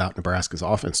know about Nebraska's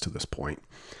offense to this point,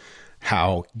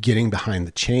 how getting behind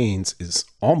the chains is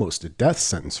almost a death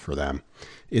sentence for them.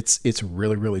 It's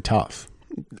really, really tough.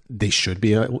 They should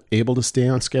be able to stay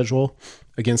on schedule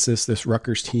against this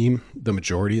Rutgers team the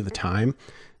majority of the time.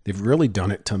 They've really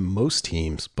done it to most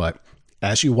teams, but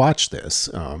as you watch this,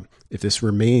 if this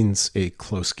remains a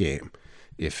close game,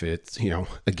 if it's, you know,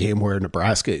 a game where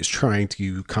Nebraska is trying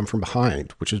to come from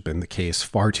behind, which has been the case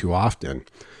far too often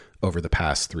over the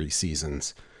past 3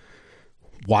 seasons,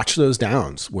 watch those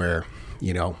downs where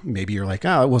maybe you're like,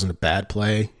 oh, it wasn't a bad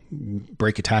play.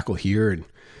 Break a tackle here, and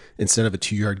instead of a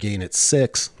 2-yard gain, it's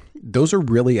 6. Those are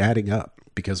really adding up,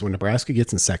 because when Nebraska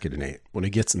gets in 2nd and 8, when it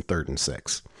gets in 3rd and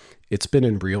 6, it's been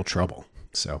in real trouble.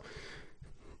 So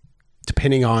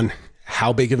depending on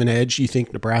how big of an edge you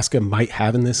think Nebraska might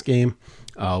have in this game,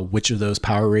 which of those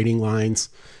power rating lines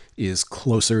is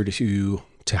closer to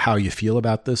how you feel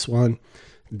about this one,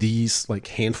 these like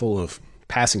handful of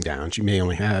passing downs, you may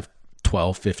only have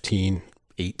 12, 15,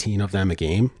 18 of them a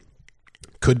game,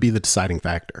 could be the deciding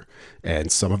factor.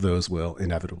 And some of those will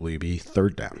inevitably be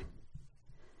 3rd down.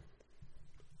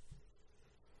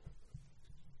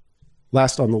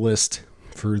 Last on the list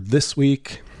for this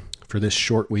week, for this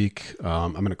short week,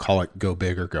 I'm going to call it Go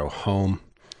Big or Go Home.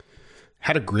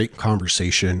 Had a great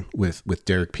conversation with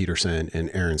Derek Peterson and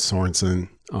Aaron Sorensen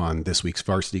on this week's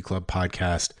Varsity Club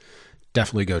podcast.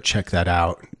 Definitely go check that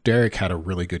out. Derek had a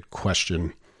really good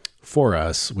question for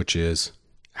us, which is,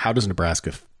 how does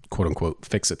Nebraska, quote unquote,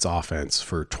 fix its offense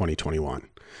for 2021?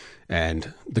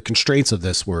 And the constraints of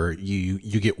this were you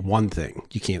get one thing.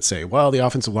 You can't say, well, the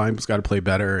offensive line's got to play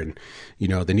better and,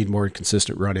 they need more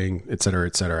consistent running, et cetera,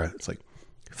 et cetera. It's like,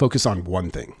 focus on one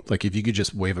thing. Like if you could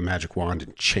just wave a magic wand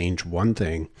and change one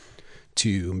thing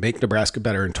to make Nebraska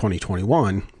better in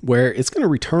 2021, where it's going to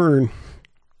return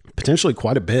potentially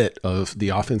quite a bit of the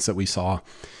offense that we saw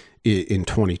in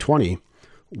 2020,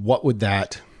 what would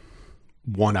that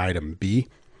one item be?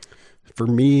 For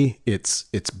me, it's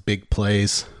big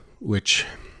plays, which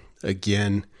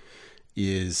again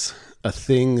is a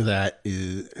thing that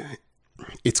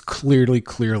it's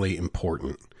clearly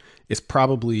important.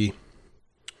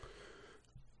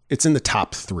 It's in the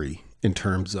top 3 in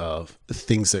terms of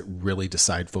things that really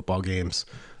decide football games.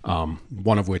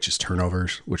 One of which is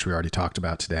turnovers, which we already talked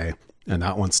about today. And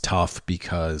that one's tough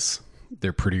because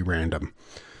they're pretty random.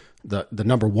 The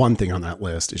number one thing on that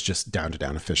list is just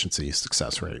down-to-down efficiency,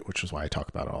 success rate, which is why I talk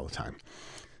about it all the time.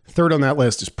 3rd on that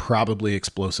list is probably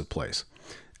explosive plays.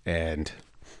 And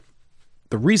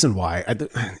the reason why,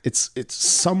 it's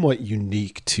somewhat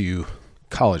unique to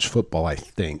college football, I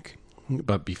think.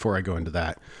 But before I go into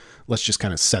that, let's just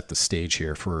kind of set the stage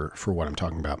here for what I'm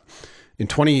talking about. In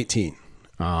 2018,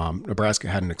 Nebraska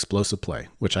had an explosive play,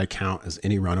 which I count as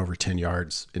any run over 10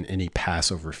 yards and any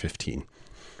pass over 15.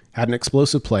 Had an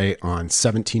explosive play on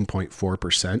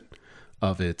 17.4%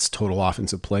 of its total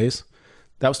offensive plays.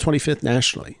 That was 25th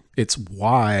nationally. It's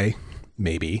why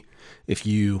maybe if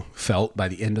you felt by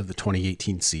the end of the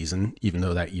 2018 season, even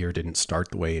though that year didn't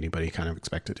start the way anybody kind of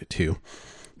expected it to,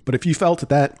 but if you felt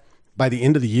that by the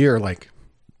end of the year, like,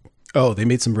 oh, they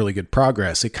made some really good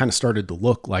progress, it kind of started to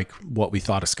look like what we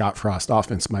thought a Scott Frost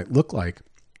offense might look like,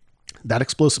 that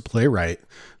explosive play rate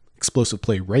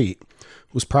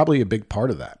was probably a big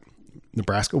part of that.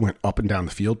 Nebraska went up and down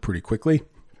the field pretty quickly,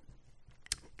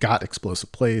 got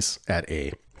explosive plays at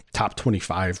a top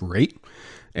 25 rate,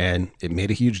 and it made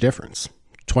a huge difference.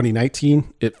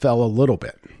 2019, it fell a little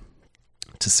bit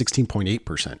to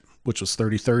 16.8%, which was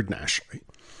 33rd nationally.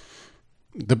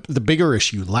 The bigger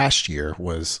issue last year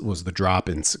was the drop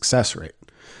in success rate.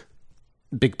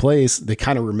 Big plays, they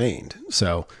kind of remained.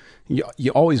 So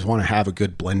you always want to have a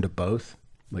good blend of both.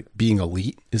 Like being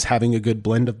elite is having a good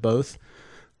blend of both.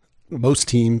 Most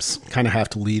teams kind of have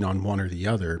to lean on one or the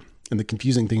other. And the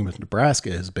confusing thing with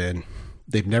Nebraska has been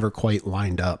they've never quite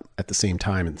lined up at the same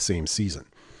time in the same season.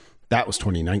 That was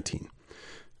 2019.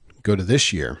 Go to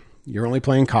this year, you're only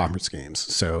playing conference games.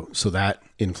 So that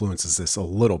influences this a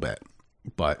little bit.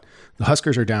 But the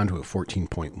Huskers are down to a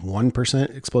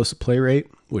 14.1% explosive play rate,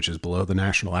 which is below the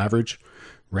national average,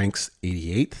 ranks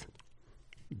 88th.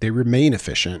 They remain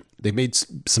efficient. They made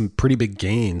some pretty big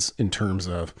gains in terms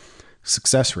of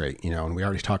success rate, and we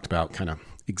already talked about kind of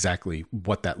exactly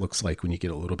what that looks like when you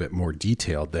get a little bit more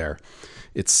detailed there.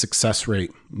 It's success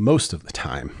rate most of the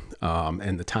time,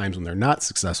 and the times when they're not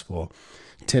successful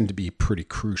tend to be pretty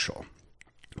crucial.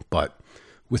 But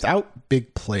without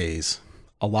big plays,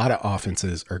 a lot of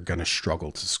offenses are going to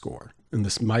struggle to score. And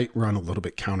this might run a little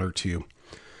bit counter to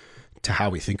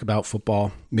how we think about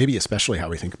football, maybe especially how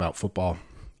we think about football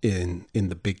in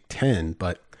the Big Ten.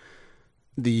 But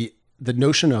the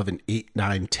notion of an 8,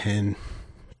 9, 10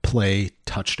 play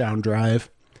touchdown drive,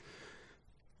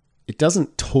 it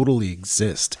doesn't totally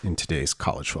exist in today's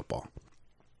college football.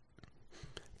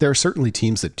 There are certainly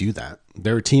teams that do that.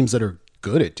 There are teams that are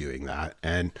good at doing that,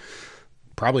 and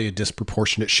probably a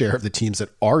disproportionate share of the teams that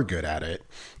are good at it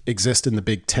exist in the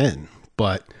Big Ten.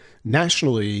 But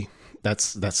nationally,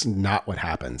 that's not what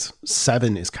happens.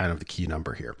 7 is kind of the key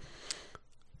number here.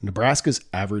 Nebraska's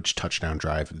average touchdown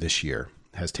drive this year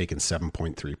has taken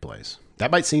 7.3 plays.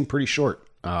 That might seem pretty short,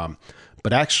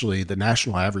 but actually the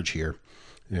national average here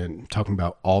and talking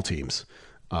about all teams,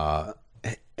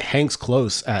 hangs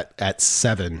close at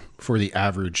 7 for the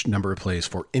average number of plays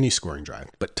for any scoring drive.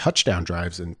 But touchdown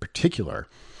drives in particular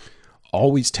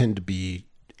always tend to be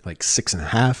like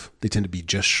 6.5. They tend to be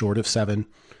just short of 7.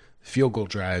 Field goal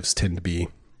drives tend to be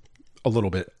a little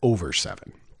bit over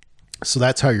 7. So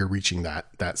that's how you're reaching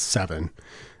that 7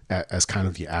 as kind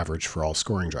of the average for all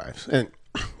scoring drives. And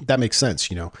that makes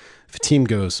sense. You know, if a team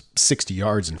goes 60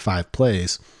 yards in 5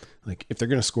 plays, like if they're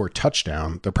going to score a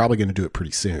touchdown, they're probably going to do it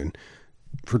pretty soon.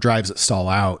 For drives that stall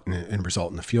out and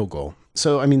result in a field goal.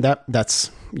 So, I mean,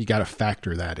 that's you got to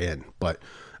factor that in. But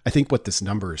I think what this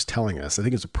number is telling us, I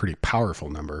think it's a pretty powerful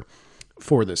number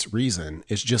for this reason,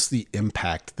 is just the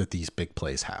impact that these big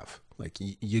plays have. Like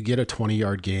you get a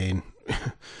 20-yard gain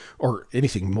or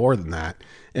anything more than that,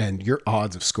 and your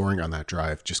odds of scoring on that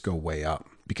drive just go way up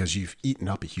because you've eaten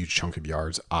up a huge chunk of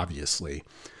yards, obviously.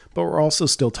 But we're also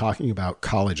still talking about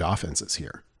college offenses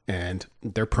here, and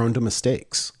they're prone to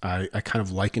mistakes. I kind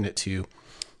of liken it to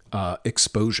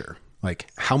exposure. Like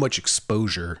how much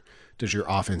exposure does your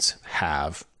offense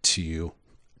have to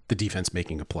the defense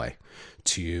making a play,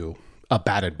 to a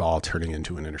batted ball turning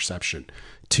into an interception,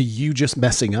 to you just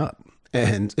messing up?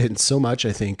 And so much,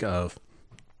 I think, of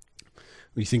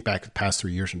when you think back the past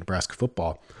 3 years in Nebraska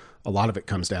football, a lot of it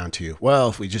comes down to, well,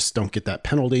 if we just don't get that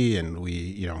penalty and we,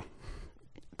 you know,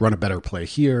 run a better play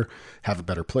here, have a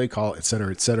better play call, et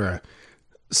cetera, et cetera.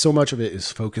 So much of it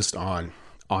is focused on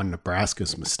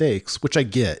Nebraska's mistakes, which I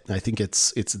get. I think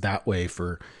it's that way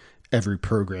for every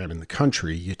program in the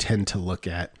country. You tend to look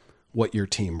at what your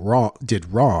team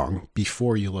did wrong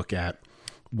before you look at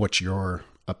what your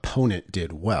opponent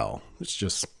did well. It's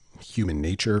just human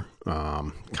nature,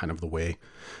 kind of the way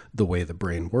the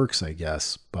brain works, I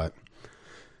guess. But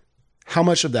how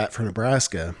much of that for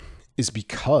Nebraska is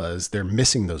because they're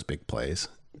missing those big plays,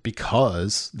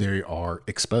 because they are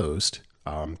exposed,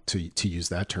 to use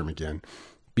that term again,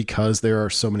 because there are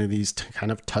so many of these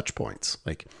kind of touch points.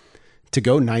 Like to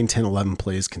go 9, 10, 11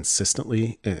 plays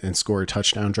consistently and score a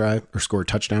touchdown drive or score a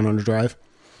touchdown on a drive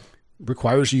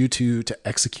requires you to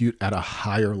execute at a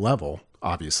higher level,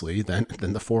 obviously, than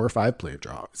the 4 or 5 play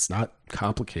draw. It's not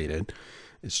complicated.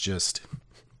 It's just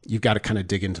you've got to kind of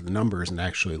dig into the numbers and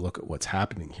actually look at what's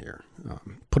happening here.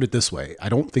 Put it this way. I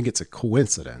don't think it's a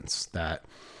coincidence that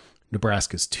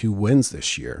Nebraska's 2 wins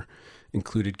this year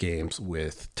included games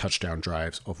with touchdown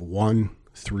drives of 1,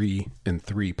 3, and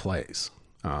 3 plays.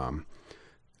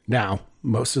 Now,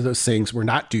 most of those things were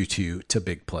not due to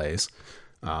big plays.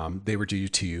 They were due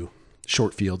to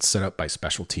short fields set up by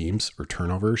special teams or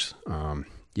turnovers.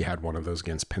 You had one of those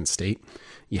against Penn State.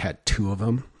 You had 2 of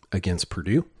them against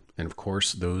Purdue. And of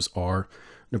course, those are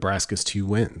Nebraska's 2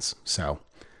 wins. So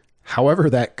however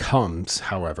that comes,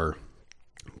 however,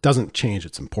 doesn't change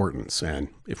its importance. And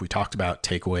if we talked about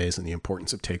takeaways and the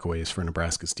importance of takeaways for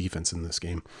Nebraska's defense in this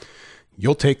game,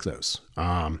 you'll take those.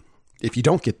 If you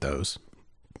don't get those,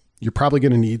 you're probably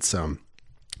going to need some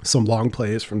long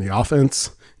plays from the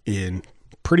offense in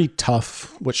pretty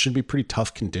tough, what should be pretty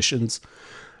tough conditions,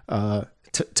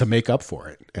 to make up for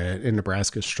it. And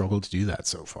Nebraska struggled to do that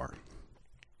so far.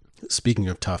 Speaking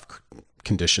of tough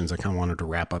conditions, I kind of wanted to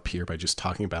wrap up here by just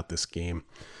talking about this game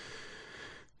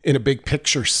in a big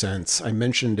picture sense. I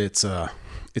mentioned it's a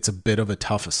bit of a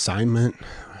tough assignment.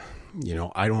 You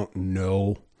know, I don't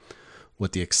know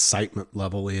what the excitement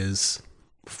level is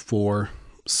for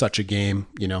such a game.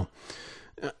 You know,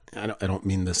 I don't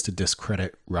mean this to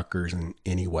discredit Rutgers in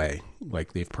any way.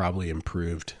 Like, they've probably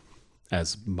improved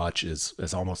as much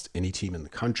as almost any team in the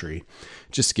country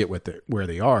just to get where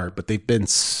they are. But they've been,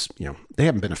 you know, they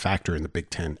haven't been a factor in the Big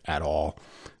Ten at all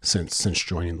since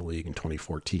joining the league in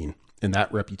 2014. And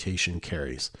that reputation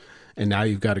carries. And now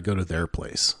you've got to go to their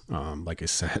place. Like I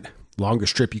said,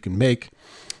 longest trip you can make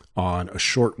on a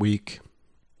short week,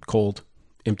 cold,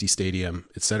 empty stadium,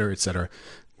 et cetera, et cetera.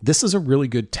 This is a really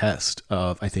good test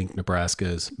of, I think,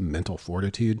 Nebraska's mental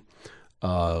fortitude,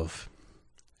 of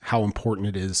how important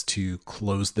it is to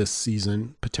close this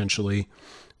season potentially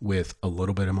with a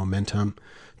little bit of momentum,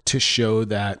 to show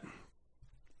that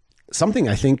something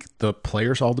I think the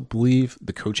players all believe,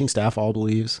 the coaching staff all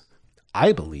believes.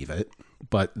 I believe it,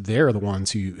 but they're the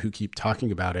ones who keep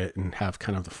talking about it and have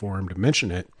kind of the forum to mention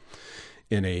it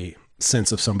in a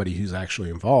sense of somebody who's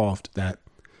actually involved, that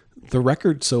the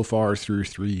record so far through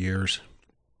 3 years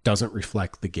doesn't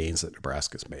reflect the gains that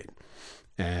Nebraska's made.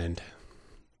 And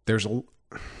there's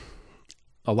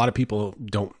a lot of people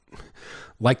don't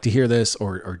like to hear this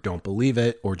or don't believe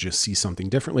it or just see something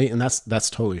differently. And that's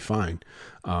totally fine.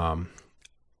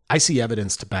 I see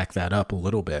evidence to back that up a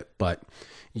little bit, but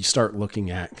you start looking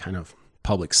at kind of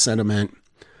public sentiment,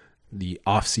 the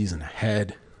off season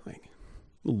ahead,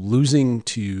 losing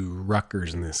to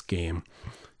Rutgers in this game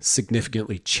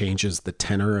significantly changes the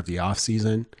tenor of the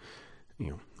offseason.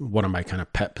 One of my kind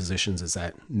of pet positions is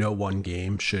that no one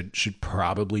game should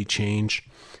probably change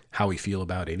how we feel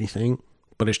about anything,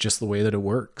 but it's just the way that it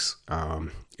works.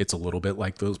 It's a little bit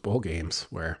like those bowl games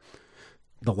where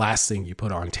the last thing you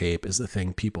put on tape is the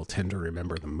thing people tend to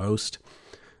remember the most.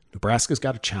 Nebraska's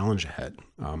got a challenge ahead.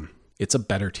 It's a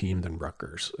better team than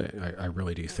Rutgers. I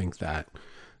really do think that,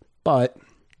 but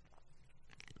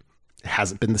it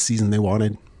hasn't been the season they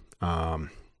wanted.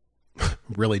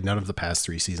 Really, none of the past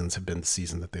 3 seasons have been the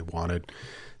season that they wanted.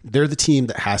 They're the team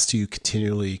that has to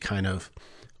continually kind of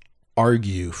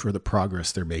argue for the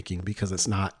progress they're making because it's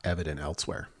not evident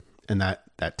elsewhere. And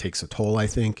that takes a toll, I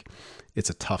think. It's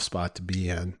a tough spot to be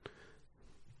in.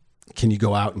 Can you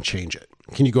go out and change it?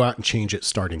 Can you go out and change it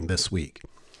starting this week?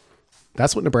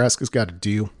 That's what Nebraska's got to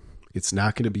do. It's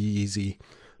not going to be easy,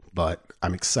 but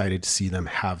I'm excited to see them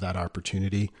have that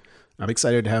opportunity. I'm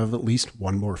excited to have at least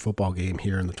one more football game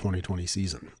here in the 2020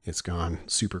 season. It's gone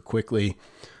super quickly.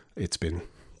 It's been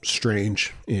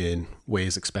strange in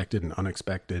ways expected and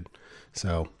unexpected.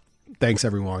 So thanks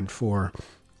everyone for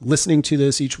listening to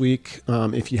this each week.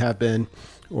 If you have been,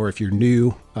 or if you're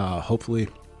new, hopefully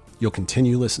you'll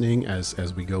continue listening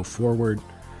as we go forward.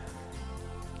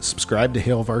 Subscribe to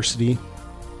Hail Varsity.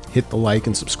 Hit the like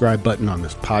and subscribe button on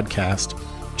this podcast.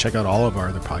 Check out all of our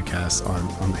other podcasts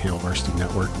on the Hail Varsity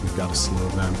Network. We've got a slew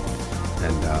of them.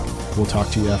 And we'll talk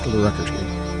to you after the Rutgers game.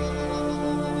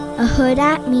 A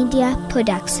Huda Media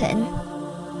Production.